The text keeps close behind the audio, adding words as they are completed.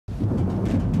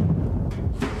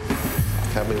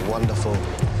can be wonderful,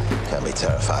 can be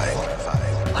terrifying.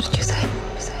 What did you say?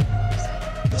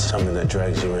 It's something that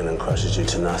drags you in and crushes you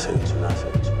to nothing,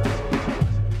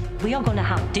 We are going to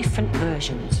have different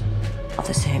versions of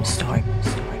the same story.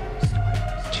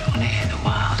 Do you want to hear the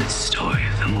wildest story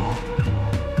of them all?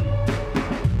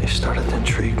 They started to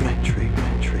intrigue me.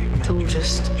 It's all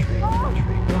just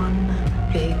one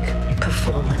big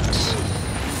performance.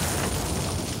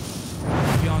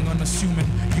 Young, unassuming,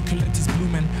 eucalyptus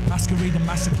blooming, masquerading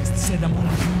masochist, said I'm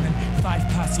only human. 5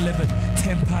 past livid,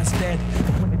 10 past dead.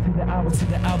 20 to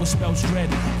the hour spells dread.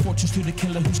 Fortunes to the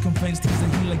killer who's convinced he's a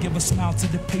healer. Give a smile to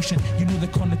the patient, you know the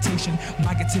connotation.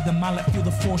 Maggot to the mallet, feel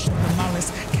the force of the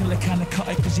malice. Killer kinda cut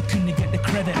it cause you couldn't get the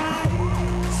credit.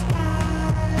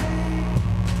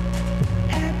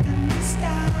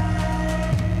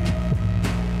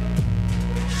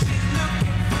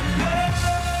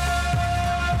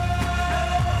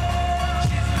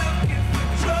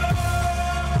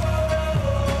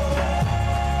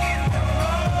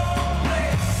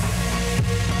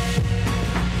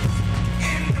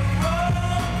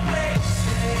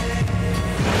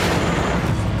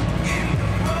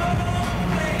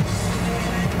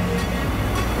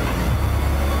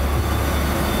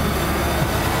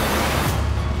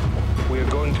 We are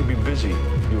going to be busy,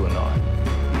 you and I.